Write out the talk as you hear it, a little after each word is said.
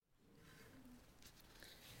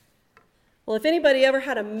Well, if anybody ever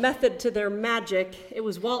had a method to their magic, it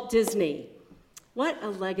was Walt Disney. What a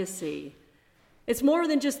legacy. It's more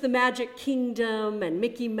than just the Magic Kingdom and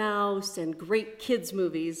Mickey Mouse and great kids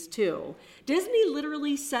movies, too. Disney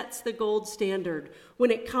literally sets the gold standard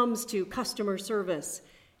when it comes to customer service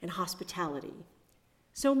and hospitality.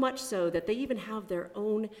 So much so that they even have their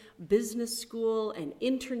own business school and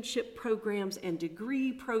internship programs and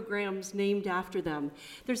degree programs named after them.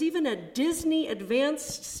 There's even a Disney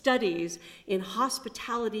Advanced Studies in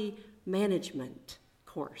Hospitality Management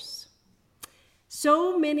course.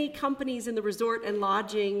 So many companies in the resort and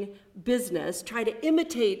lodging business try to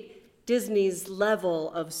imitate Disney's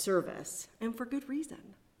level of service, and for good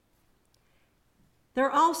reason. There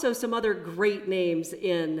are also some other great names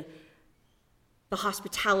in the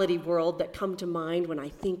hospitality world that come to mind when I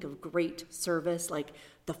think of great service, like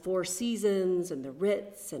the Four Seasons and the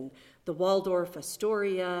Ritz and the Waldorf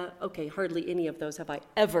Astoria. Okay, hardly any of those have I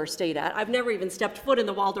ever stayed at. I've never even stepped foot in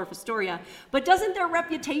the Waldorf Astoria. But doesn't their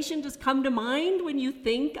reputation just come to mind when you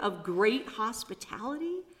think of great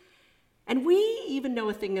hospitality? And we even know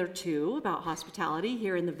a thing or two about hospitality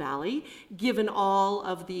here in the Valley. Given all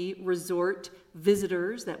of the resort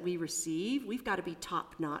visitors that we receive, we've got to be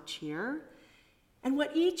top-notch here. And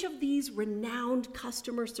what each of these renowned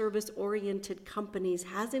customer service-oriented companies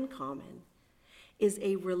has in common is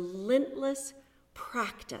a relentless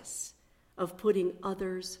practice of putting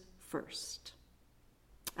others first.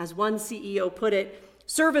 As one CEO put it,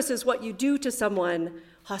 service is what you do to someone,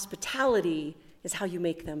 hospitality is how you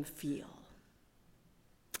make them feel.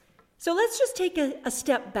 So let's just take a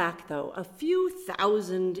step back, though, a few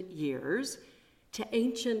thousand years to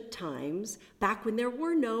ancient times, back when there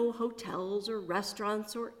were no hotels or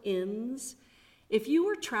restaurants or inns. If you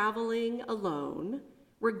were traveling alone,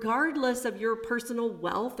 regardless of your personal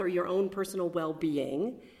wealth or your own personal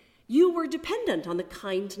well-being, you were dependent on the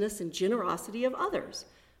kindness and generosity of others,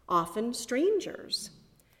 often strangers.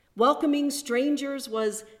 Welcoming strangers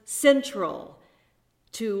was central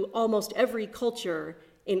to almost every culture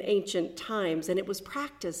in ancient times, and it was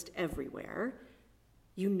practiced everywhere.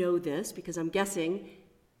 You know this because I'm guessing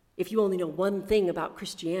if you only know one thing about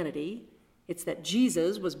Christianity, it's that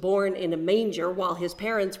Jesus was born in a manger while his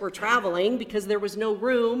parents were traveling because there was no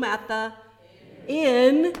room at the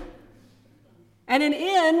inn. And an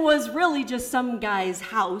inn was really just some guy's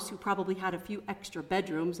house who probably had a few extra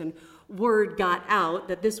bedrooms, and word got out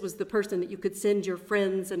that this was the person that you could send your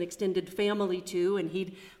friends and extended family to, and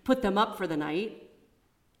he'd put them up for the night.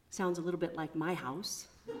 Sounds a little bit like my house.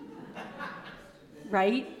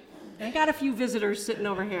 Right? I got a few visitors sitting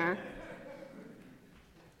over here.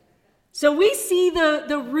 So we see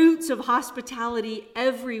the roots of hospitality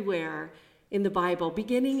everywhere in the Bible,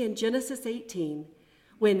 beginning in Genesis 18,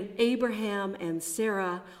 when Abraham and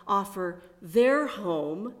Sarah offer their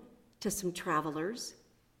home to some travelers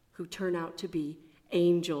who turn out to be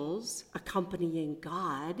angels accompanying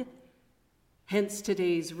God. Hence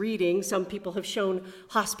today's reading, some people have shown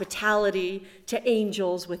hospitality to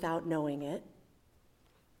angels without knowing it.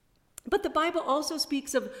 But the Bible also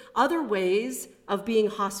speaks of other ways of being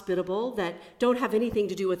hospitable that don't have anything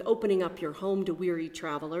to do with opening up your home to weary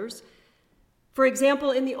travelers. For example,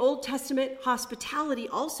 in the Old Testament, hospitality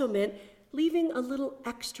also meant leaving a little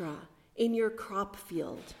extra in your crop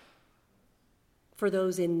field for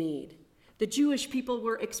those in need. The Jewish people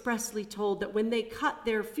were expressly told that when they cut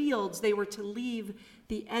their fields, they were to leave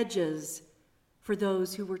the edges for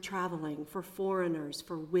those who were traveling, for foreigners,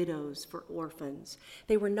 for widows, for orphans.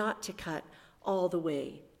 They were not to cut all the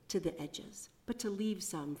way to the edges, but to leave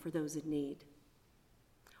some for those in need.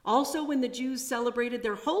 Also, when the Jews celebrated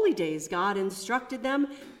their holy days, God instructed them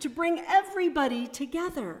to bring everybody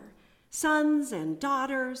together, sons and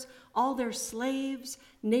daughters, all their slaves,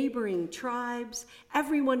 neighboring tribes,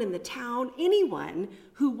 everyone in the town, anyone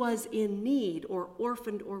who was in need or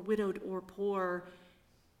orphaned or widowed or poor.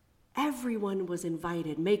 Everyone was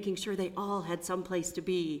invited, making sure they all had some place to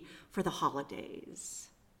be for the holidays.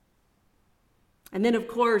 And then, of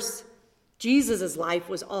course, Jesus' life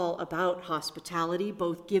was all about hospitality,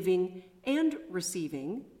 both giving and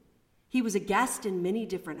receiving. He was a guest in many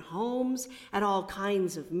different homes, at all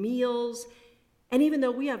kinds of meals. And even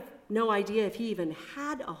though we have no idea if he even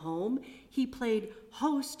had a home, he played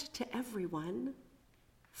host to everyone,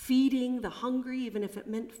 feeding the hungry, even if it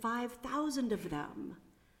meant 5,000 of them.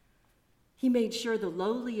 He made sure the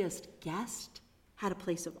lowliest guest had a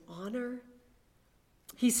place of honor.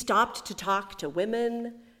 He stopped to talk to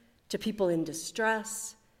women, to people in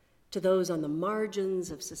distress, to those on the margins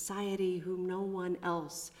of society whom no one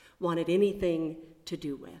else wanted anything to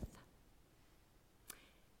do with.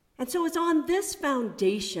 And so it's on this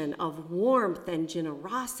foundation of warmth and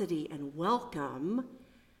generosity and welcome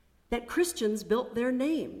that Christians built their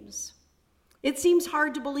names. It seems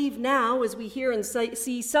hard to believe now as we hear and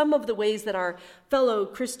see some of the ways that our fellow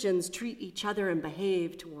Christians treat each other and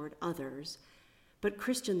behave toward others, but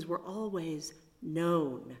Christians were always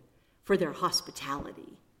known for their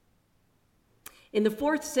hospitality. In the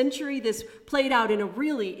 4th century, this played out in a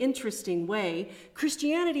really interesting way.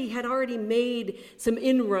 Christianity had already made some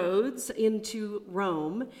inroads into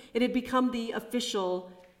Rome. It had become the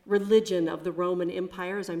official religion of the Roman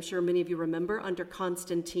Empire, as I'm sure many of you remember, under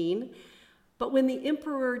Constantine. But when the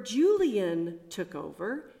Emperor Julian took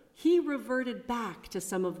over, he reverted back to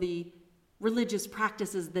some of the religious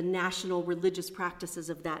practices, the national religious practices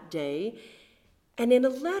of that day. And in a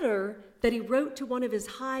letter that he wrote to one of his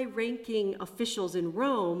high-ranking officials in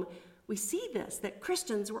Rome, we see this, that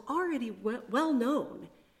Christians were already well known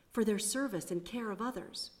for their service and care of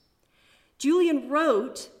others. Julian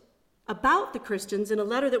wrote about the Christians in a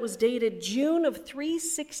letter that was dated June of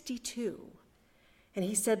 362. And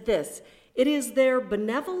he said this, "It is their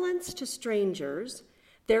benevolence to strangers,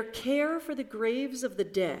 their care for the graves of the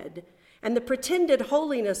dead, and the pretended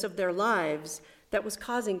holiness of their lives that was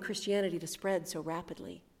causing Christianity to spread so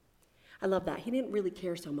rapidly." I love that. He didn't really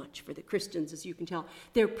care so much for the Christians, as you can tell.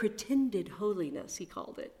 Their pretended holiness, he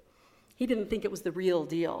called it. He didn't think it was the real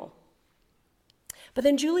deal. But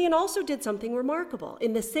then Julian also did something remarkable.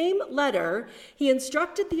 In the same letter, he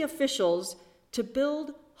instructed the officials to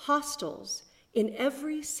build hostels in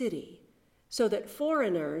every city so that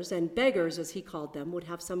foreigners and beggars, as he called them, would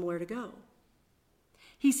have somewhere to go.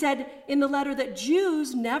 He said in the letter that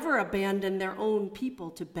Jews never abandoned their own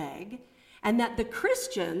people to beg, and that the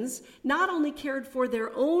Christians not only cared for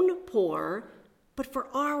their own poor, but for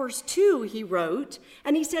ours too, he wrote.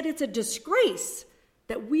 And he said it's a disgrace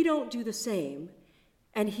that we don't do the same.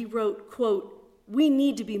 And he wrote, quote, "We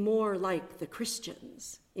need to be more like the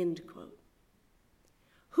Christians," end quote.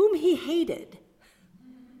 Whom he hated.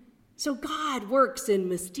 So God works in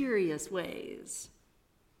mysterious ways.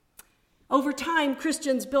 Over time,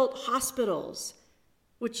 Christians built hospitals,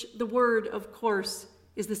 which the word, of course,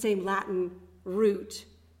 is the same Latin root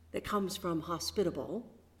that comes from hospitable.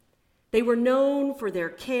 They were known for their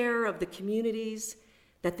care of the communities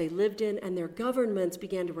that they lived in, and their governments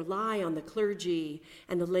began to rely on the clergy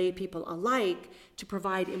and the lay people alike to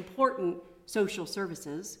provide important social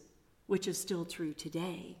services, which is still true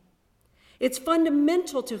today. It's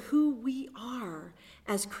fundamental to who we are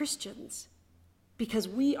as Christians because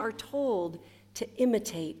we are told to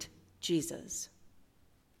imitate Jesus.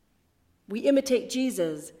 We imitate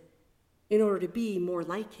Jesus in order to be more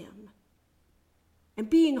like him. And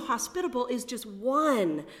being hospitable is just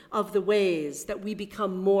one of the ways that we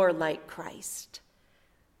become more like Christ.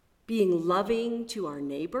 Being loving to our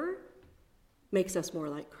neighbor makes us more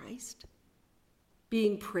like Christ.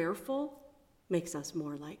 Being prayerful makes us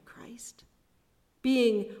more like Christ.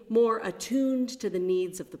 Being more attuned to the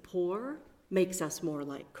needs of the poor makes us more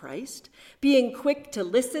like Christ. Being quick to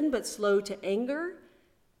listen but slow to anger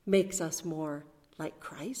makes us more like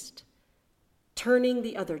Christ. Turning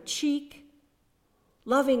the other cheek,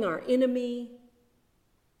 loving our enemy,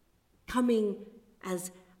 coming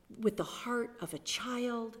as with the heart of a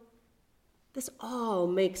child, this all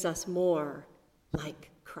makes us more like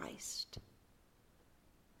Christ.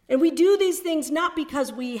 And we do these things not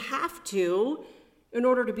because we have to in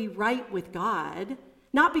order to be right with God,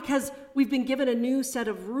 not because we've been given a new set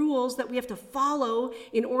of rules that we have to follow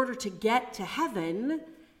in order to get to heaven.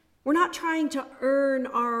 We're not trying to earn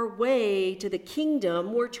our way to the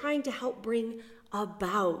kingdom. We're trying to help bring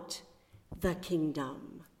about the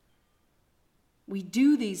kingdom. We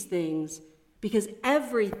do these things because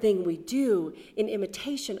everything we do in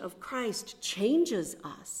imitation of Christ changes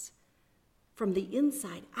us from the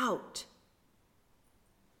inside out.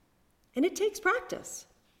 And it takes practice.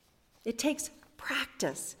 It takes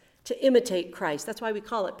practice to imitate Christ. That's why we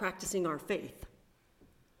call it practicing our faith.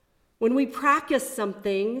 When we practice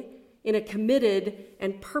something in a committed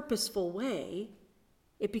and purposeful way,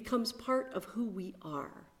 it becomes part of who we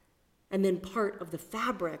are, and then part of the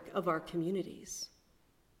fabric of our communities.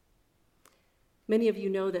 Many of you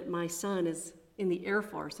know that my son is in the Air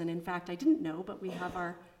Force, and in fact, I didn't know, but we have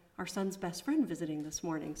our son's best friend visiting this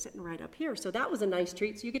morning, sitting right up here. So that was a nice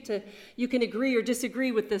treat. So you can agree or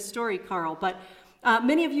disagree with this story, Carl. But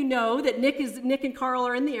many of you know that Nick and Carl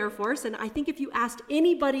are in the Air Force, and I think if you asked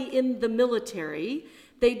anybody in the military,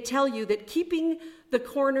 they'd tell you that keeping the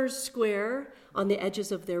corners square on the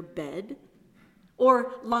edges of their bed,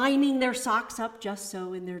 or lining their socks up just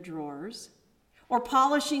so in their drawers, or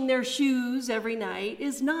polishing their shoes every night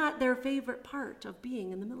is not their favorite part of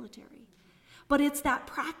being in the military. But it's that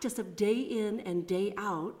practice of day in and day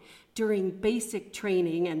out during basic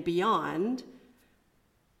training and beyond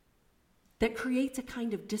that creates a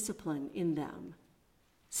kind of discipline in them,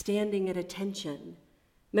 standing at attention,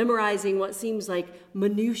 memorizing what seems like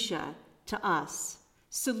minutia to us,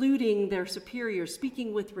 saluting their superiors,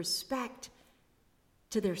 speaking with respect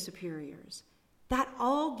to their superiors. That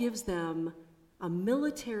all gives them a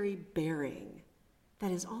military bearing that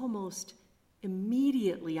is almost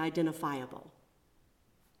immediately identifiable.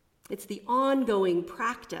 It's the ongoing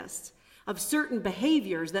practice of certain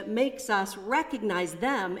behaviors that makes us recognize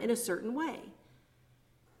them in a certain way.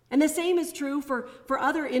 And the same is true for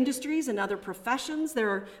other industries and other professions. There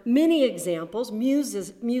are many examples,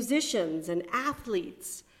 musicians and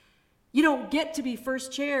athletes. You don't get to be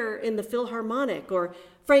first chair in the Philharmonic or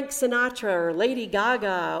Frank Sinatra or Lady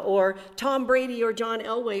Gaga or Tom Brady or John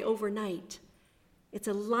Elway overnight. It's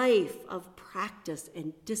a life of practice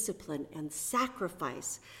and discipline and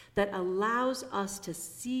sacrifice that allows us to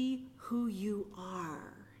see who you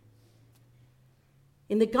are.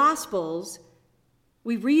 In the Gospels,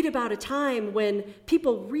 we read about a time when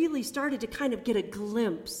people really started to kind of get a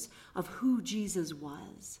glimpse of who Jesus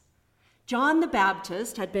was. John the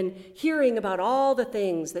Baptist had been hearing about all the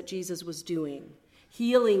things that Jesus was doing,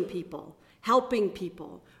 healing people, helping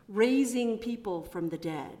people, raising people from the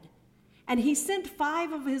dead. And he sent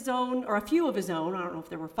five of his own, or a few of his own, I don't know if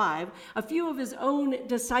there were five, a few of his own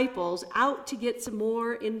disciples out to get some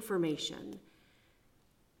more information.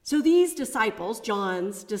 So these disciples,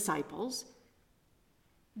 John's disciples,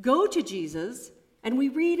 go to Jesus, and we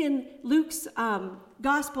read in Luke's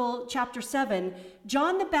Gospel, chapter 7,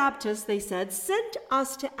 John the Baptist, they said, sent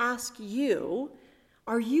us to ask you,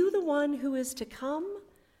 are you the one who is to come,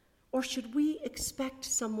 or should we expect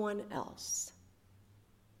someone else?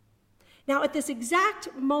 Now, at this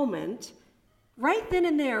exact moment, right then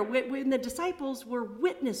and there, when the disciples were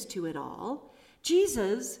witness to it all,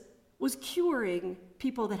 Jesus was curing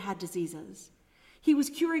people that had diseases. He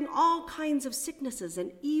was curing all kinds of sicknesses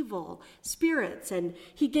and evil spirits, and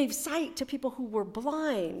he gave sight to people who were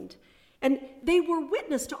blind. And they were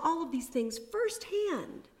witness to all of these things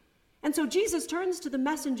firsthand. And so Jesus turns to the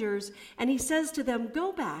messengers and he says to them,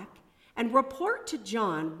 go back and report to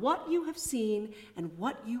John what you have seen and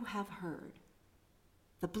what you have heard.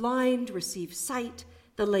 The blind receive sight,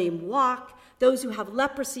 the lame walk, those who have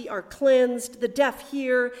leprosy are cleansed, the deaf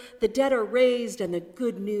hear, the dead are raised, and the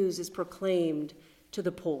good news is proclaimed to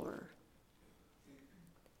the poor.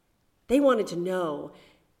 They wanted to know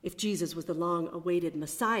if Jesus was the long-awaited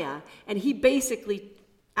Messiah, and he basically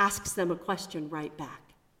asks them a question right back.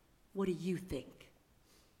 What do you think?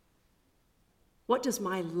 What does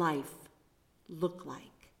my life look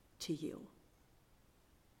like to you?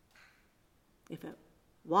 If it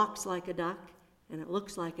walks like a duck and it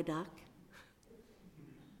looks like a duck.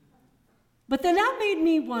 But then that made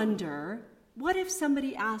me wonder, what if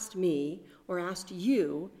somebody asked me or asked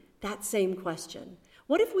you that same question?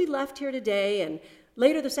 What if we left here today and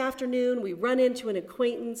later this afternoon we run into an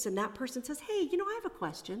acquaintance and that person says, hey, I have a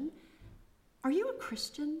question. Are you a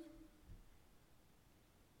Christian?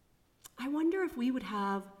 I wonder if we would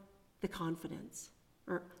have the confidence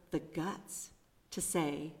or the guts to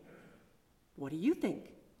say, what do you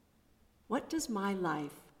think? What does my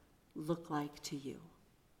life look like to you?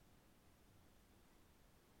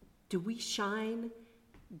 Do we shine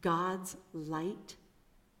God's light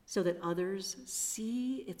so that others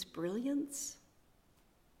see its brilliance?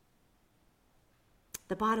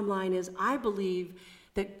 The bottom line is, I believe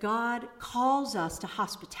that God calls us to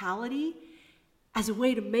hospitality as a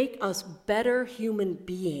way to make us better human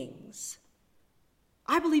beings.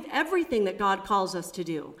 I believe everything that God calls us to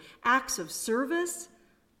do, acts of service,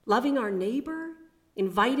 loving our neighbor,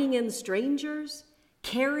 inviting in strangers,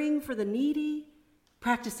 caring for the needy,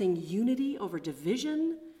 practicing unity over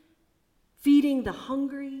division, feeding the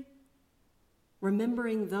hungry,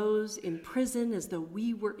 remembering those in prison as though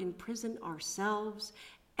we were in prison ourselves.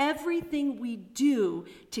 Everything we do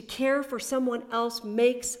to care for someone else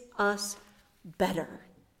makes us better.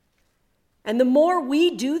 And the more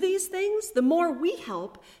we do these things, the more we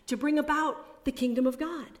help to bring about the kingdom of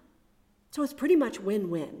God. So it's pretty much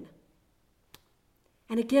win-win.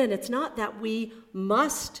 And again, it's not that we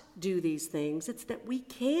must do these things, it's that we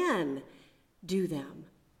can do them.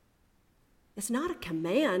 It's not a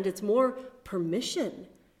command, it's more permission.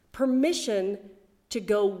 Permission to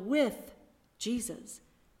go with Jesus,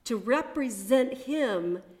 to represent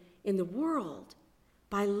him in the world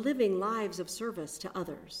by living lives of service to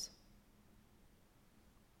others.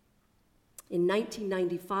 In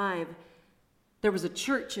 1995, There was a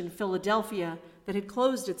church in Philadelphia that had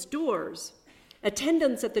closed its doors.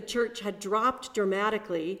 Attendance at the church had dropped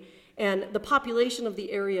dramatically, and the population of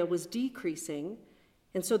the area was decreasing.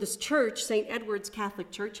 And so this church, St. Edward's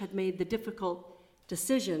Catholic Church, had made the difficult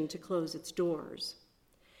decision to close its doors.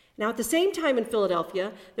 Now, at the same time in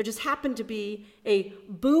Philadelphia, there just happened to be a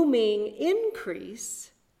booming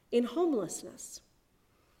increase in homelessness.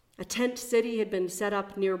 A tent city had been set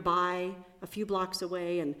up nearby, a few blocks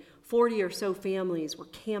away, and 40 or so families were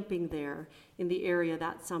camping there in the area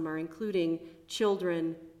that summer, including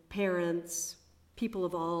children, parents, people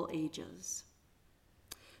of all ages.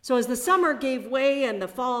 So as the summer gave way and the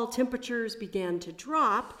fall temperatures began to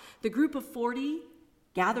drop, the group of 40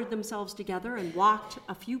 gathered themselves together and walked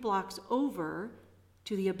a few blocks over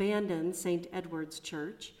to the abandoned St. Edward's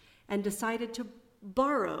Church and decided to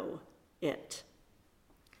borrow it.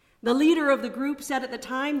 The leader of the group said at the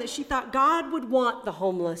time that she thought God would want the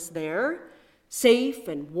homeless there, safe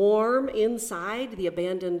and warm inside the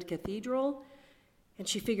abandoned cathedral, and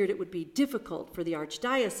she figured it would be difficult for the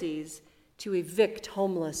archdiocese to evict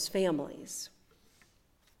homeless families.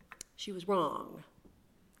 She was wrong.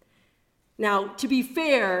 Now, to be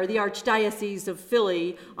fair, the Archdiocese of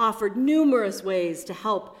Philly offered numerous ways to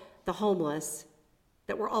help the homeless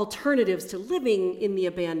that were alternatives to living in the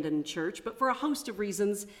abandoned church, but for a host of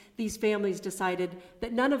reasons, these families decided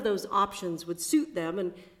that none of those options would suit them,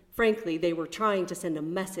 and frankly, they were trying to send a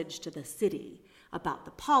message to the city about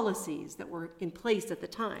the policies that were in place at the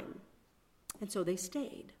time. And so they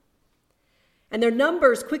stayed. And their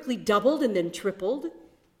numbers quickly doubled and then tripled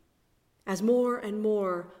as more and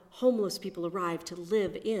more homeless people arrived to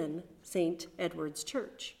live in St. Edward's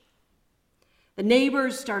Church. The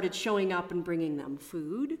neighbors started showing up and bringing them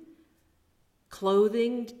food,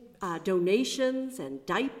 clothing, donations, and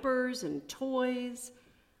diapers and toys,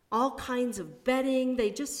 all kinds of bedding. They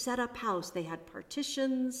just set up house. They had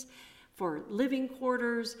partitions for living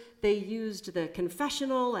quarters. They used the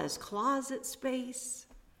confessional as closet space.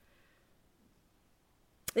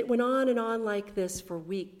 It went on and on like this for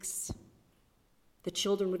weeks. The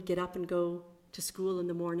children would get up and go to school in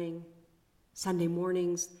the morning. Sunday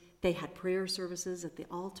mornings, they had prayer services at the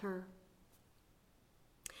altar.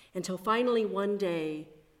 Until finally one day,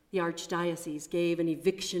 the archdiocese gave an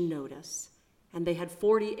eviction notice, and they had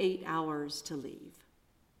 48 hours to leave.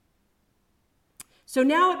 So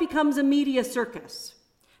now it becomes a media circus.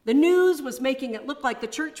 The news was making it look like the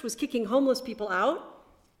church was kicking homeless people out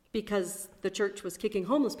because the church was kicking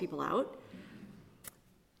homeless people out.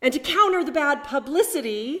 And to counter the bad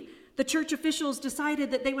publicity, the church officials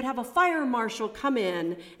decided that they would have a fire marshal come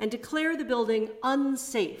in and declare the building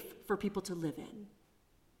unsafe for people to live in.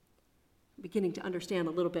 I'm beginning to understand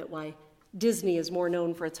a little bit why Disney is more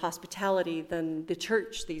known for its hospitality than the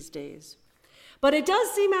church these days. But it does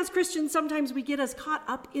seem as Christians sometimes we get as caught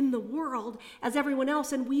up in the world as everyone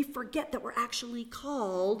else, and we forget that we're actually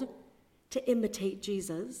called to imitate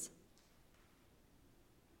Jesus.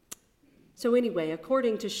 So anyway,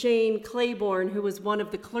 according to Shane Claiborne, who was one of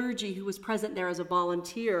the clergy who was present there as a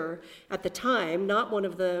volunteer at the time, not one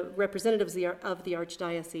of the representatives of the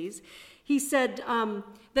archdiocese, he said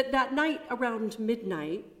that night around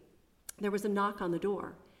midnight, there was a knock on the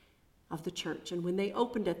door of the church. And when they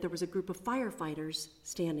opened it, there was a group of firefighters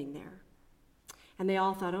standing there. And they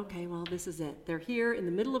all thought, okay, well, this is it. They're here in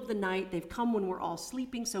the middle of the night. They've come when we're all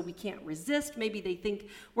sleeping, so we can't resist. Maybe they think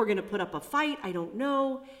we're going to put up a fight. I don't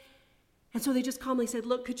know. And so they just calmly said,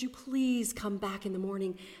 look, could you please come back in the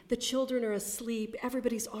morning? The children are asleep.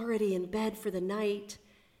 Everybody's already in bed for the night.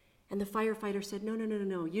 And the firefighter said,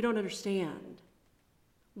 no, you don't understand.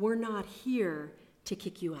 We're not here to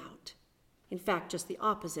kick you out. In fact, just the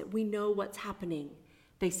opposite. We know what's happening,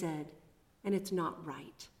 they said, and it's not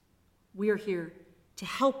right. We are here to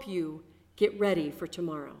help you get ready for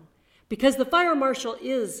tomorrow. Because the fire marshal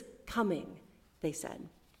is coming, they said.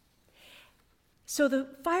 So the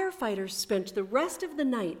firefighters spent the rest of the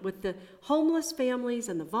night with the homeless families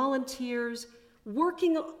and the volunteers,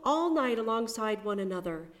 working all night alongside one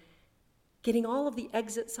another, getting all of the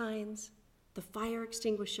exit signs, the fire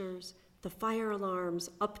extinguishers, the fire alarms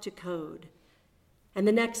up to code. And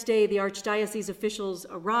the next day, the archdiocese officials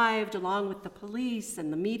arrived along with the police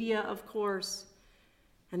and the media, of course,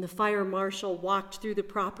 and the fire marshal walked through the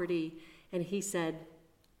property and he said,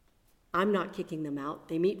 I'm not kicking them out.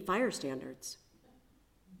 They meet fire standards.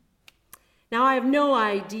 Now, I have no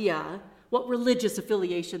idea what religious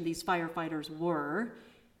affiliation these firefighters were,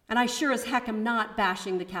 and I sure as heck am not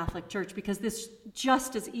bashing the Catholic Church, because this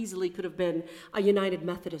just as easily could have been a United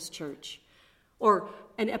Methodist church, or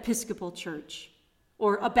an Episcopal church,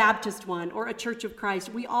 or a Baptist one, or a Church of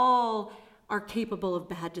Christ. We all are capable of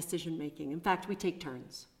bad decision making. In fact, we take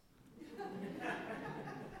turns.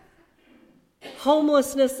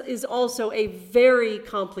 Homelessness is also a very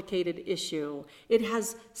complicated issue. It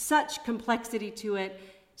has such complexity to it,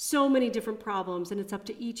 so many different problems, and it's up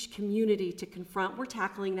to each community to confront. We're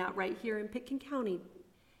tackling that right here in Pitkin County.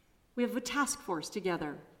 We have a task force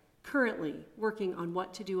together, currently working on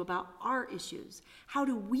what to do about our issues. How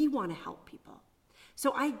do we want to help people?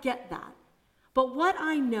 So I get that. But what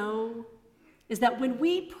I know is that when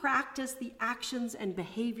we practice the actions and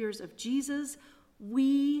behaviors of Jesus,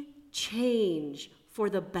 we change for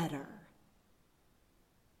the better.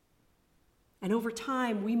 And over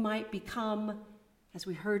time, we might become, as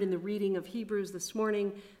we heard in the reading of Hebrews this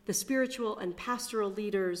morning, the spiritual and pastoral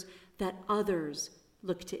leaders that others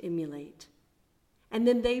look to emulate. And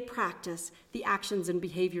then they practice the actions and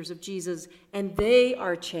behaviors of Jesus, and they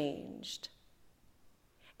are changed.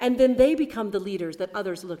 And then they become the leaders that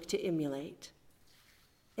others look to emulate.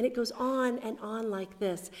 And it goes on and on like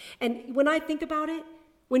this. And when I think about it,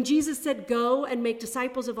 when Jesus said, "Go and make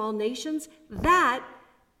disciples of all nations," that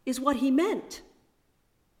is what he meant.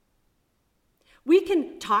 We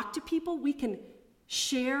can talk to people, we can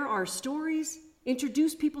share our stories,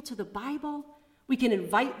 introduce people to the Bible, we can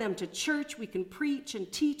invite them to church, we can preach and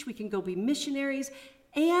teach, we can go be missionaries,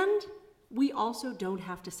 and we also don't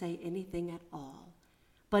have to say anything at all,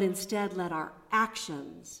 but instead let our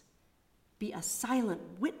actions be a silent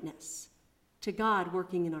witness to God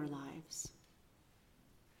working in our lives.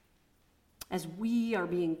 As we are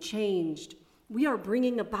being changed, we are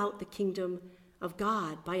bringing about the kingdom of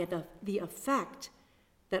God by the effect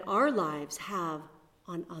that our lives have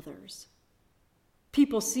on others.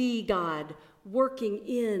 People see God working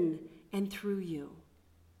in and through you.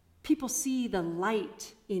 People see the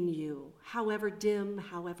light in you, however dim,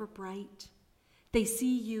 however bright. They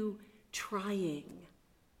see you trying.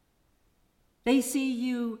 They see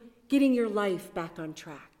you getting your life back on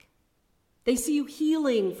track. They see you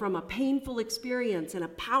healing from a painful experience in a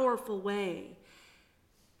powerful way.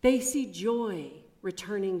 They see joy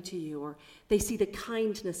returning to you, or they see the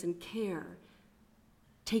kindness and care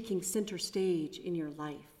taking center stage in your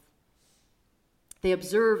life. They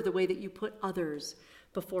observe the way that you put others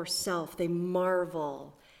before self. They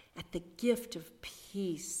marvel at the gift of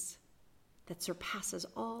peace that surpasses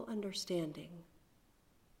all understanding.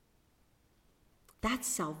 That's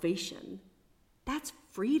salvation. That's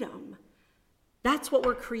freedom. That's what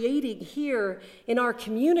we're creating here in our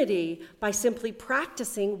community by simply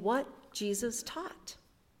practicing what Jesus taught.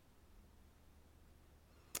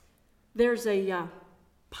 There's a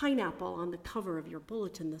pineapple on the cover of your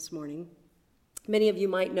bulletin this morning. Many of you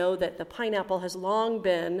might know that the pineapple has long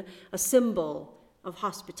been a symbol of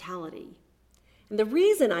hospitality. And the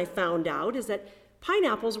reason I found out is that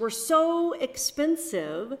pineapples were so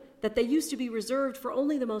expensive that they used to be reserved for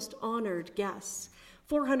only the most honored guests.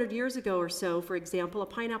 400 years ago or so, for example, a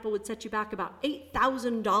pineapple would set you back about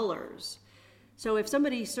 $8,000. So if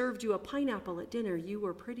somebody served you a pineapple at dinner, you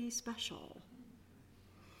were pretty special.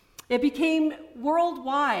 It became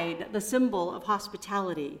worldwide the symbol of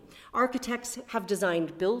hospitality. Architects have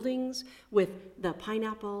designed buildings with the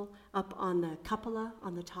pineapple up on the cupola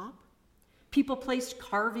on the top. People placed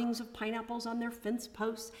carvings of pineapples on their fence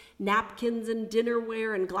posts. Napkins and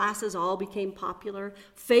dinnerware and glasses all became popular.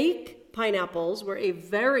 Fake pineapples were a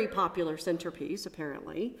very popular centerpiece,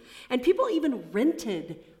 apparently. And people even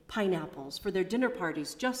rented pineapples for their dinner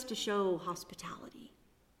parties just to show hospitality.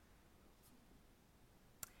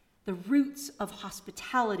 The roots of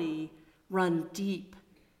hospitality run deep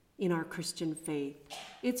in our Christian faith.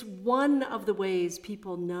 It's one of the ways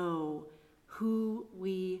people know who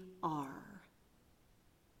we are.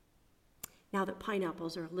 Now that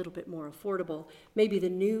pineapples are a little bit more affordable, maybe the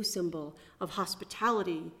new symbol of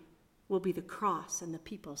hospitality will be the cross and the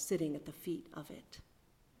people sitting at the feet of it.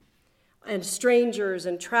 And strangers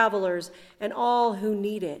and travelers and all who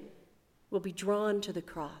need it will be drawn to the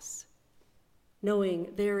cross,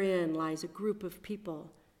 knowing therein lies a group of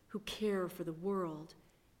people who care for the world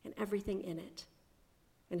and everything in it,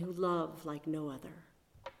 and who love like no other.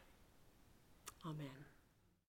 Amen.